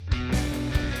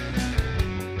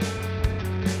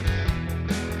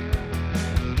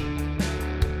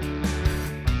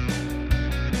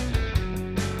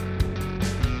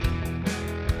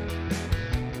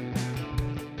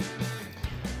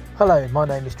Hello, my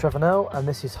name is Trevor Nell and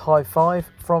this is High Five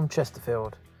from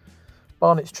Chesterfield.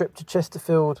 Barnet's trip to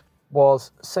Chesterfield was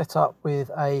set up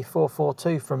with a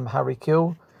 4-4-2 from Harry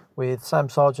Kewell, with Sam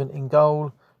Sargent in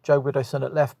goal, Joe Widdowson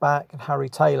at left back and Harry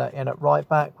Taylor in at right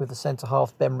back, with the centre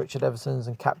half Ben Richard Eversons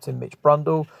and captain Mitch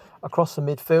Brundle. Across the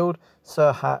midfield,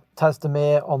 Serhat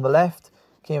Tazdemir on the left,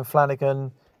 Cian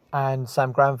Flanagan and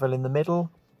Sam Granville in the middle,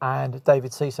 and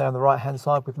David Cisse on the right-hand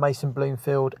side with Mason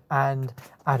Bloomfield and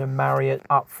Adam Marriott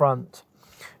up front.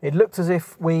 It looked as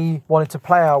if we wanted to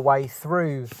play our way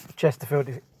through Chesterfield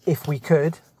if we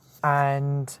could,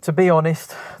 and to be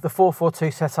honest, the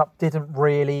 4-4-2 setup didn't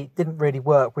really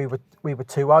work. We were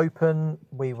too open.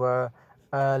 We were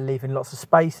leaving lots of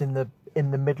space in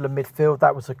the middle of midfield.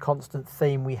 That was a constant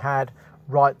theme we had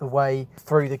right the way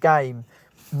through the game.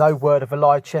 No word of a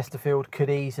lie, Chesterfield could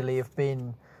easily have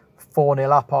been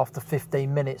 4-0 up after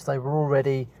 15 minutes. They were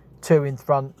already 2 in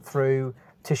front through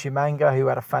Tishimanga, who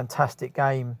had a fantastic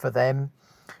game for them.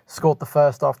 Scored the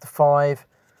first after 5,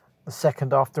 the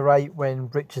second after 8, when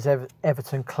Richards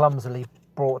Everton clumsily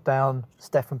brought down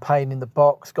Stephen Payne in the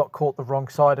box, got caught the wrong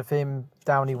side of him,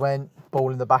 down he went,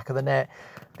 ball in the back of the net.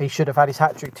 He should have had his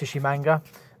hat-trick, Tishimanga,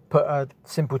 put a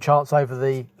simple chance over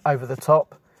the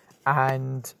top,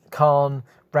 and Khan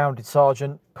rounded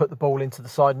Sargent, put the ball into the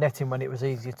side netting when it was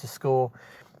easier to score.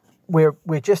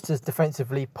 We're just as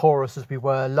defensively porous as we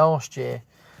were last year,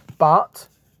 but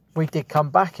we did come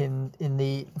back in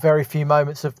the very few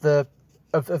moments of the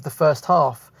first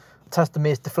half.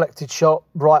 Tazdemir's deflected shot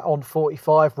right on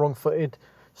 45, wrong-footed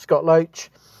Scott Loach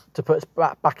to put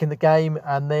us back in the game,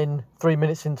 and then 3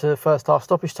 minutes into the first half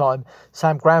stoppage time,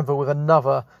 Sam Granville with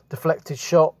another deflected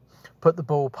shot put the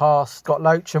ball past Scott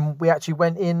Loach, and we actually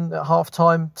went in at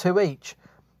half-time 2 each.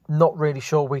 Not really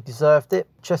sure we deserved it.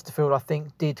 Chesterfield, I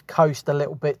think, did coast a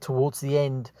little bit towards the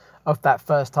end of that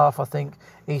first half, I think,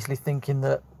 easily thinking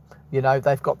that,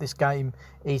 they've got this game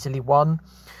easily won.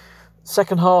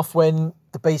 Second half, when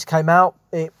the Bees came out,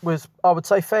 it was, I would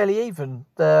say, fairly even.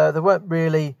 There weren't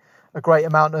really a great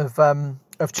amount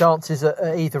of chances at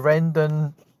either end,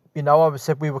 and, I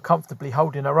said we were comfortably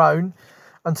holding our own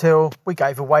until we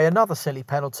gave away another silly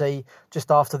penalty just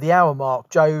after the hour mark.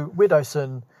 Joe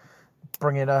Widdowson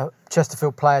bringing a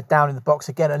Chesterfield player down in the box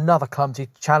again, another clumsy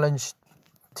challenge.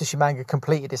 Tishimanga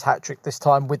completed his hat-trick this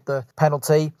time with the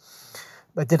penalty.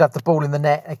 They did have the ball in the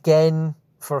net again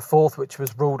for a fourth, which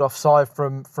was ruled offside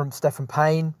from Stephen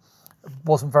Payne. It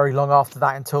wasn't very long after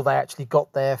that until they actually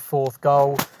got their fourth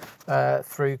goal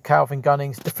through Calvin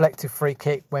Gunning's deflected free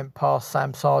kick, went past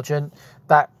Sam Sargent.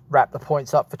 That wrapped the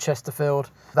points up for Chesterfield.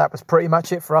 That was pretty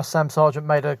much it for us. Sam Sargent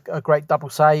made a great double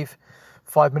save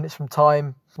 5 minutes from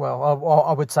time. Well,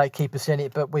 I would say keep us in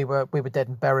it, but we were dead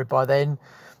and buried by then.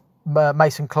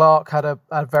 Mason Clark had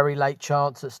a very late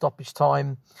chance at stoppage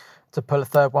time to pull a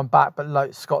third one back,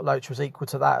 but Scott Loach was equal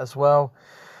to that as well.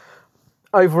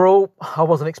 Overall, I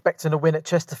wasn't expecting a win at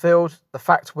Chesterfield. The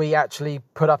fact we actually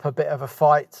put up a bit of a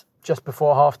fight just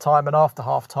before half-time and after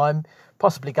half-time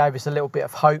possibly gave us a little bit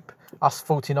of hope. Us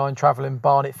 49 travelling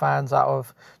Barnet fans out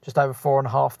of just over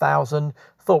 4,500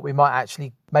 thought we might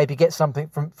actually maybe get something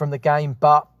from the game,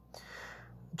 but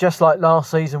just like last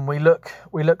season, we look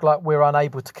like we're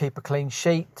unable to keep a clean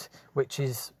sheet, which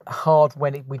is hard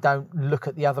when we don't look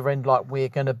at the other end like we're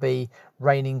going to be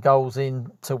raining goals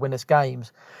in to win us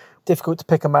games. Difficult to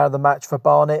pick a man of the match for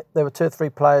Barnet. There were 2 or 3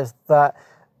 players that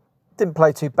didn't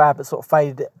play too bad but sort of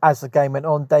faded as the game went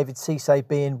on. David Cisse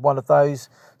being one of those.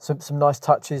 Some nice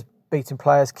touches, beating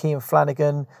players. Cian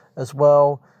Flanagan as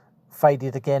well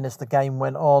faded again as the game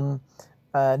went on.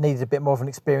 Needed a bit more of an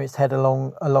experienced head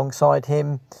alongside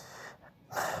him.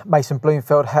 Mason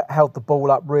Bloomfield held the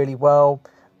ball up really well.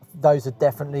 Those are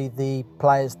definitely the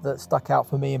players that stuck out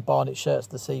for me in Barnet shirts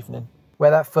this evening.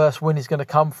 Where that first win is going to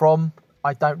come from,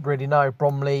 I don't really know.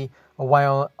 Bromley away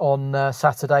on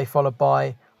Saturday, followed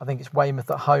by, I think it's Weymouth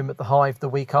at home at the Hive the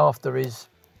week after, is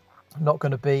not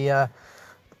going to be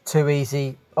too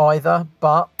easy either.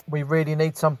 But we really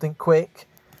need something quick,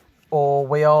 or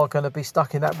we are going to be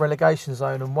stuck in that relegation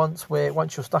zone. And once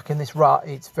you're stuck in this rut,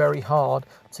 it's very hard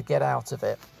to get out of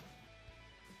it.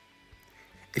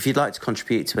 If you'd like to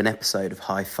contribute to an episode of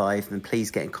High Five, then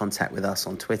please get in contact with us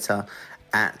on Twitter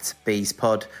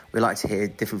 @BeesPod. We like to hear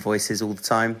different voices all the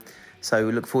time, so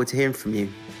we look forward to hearing from you.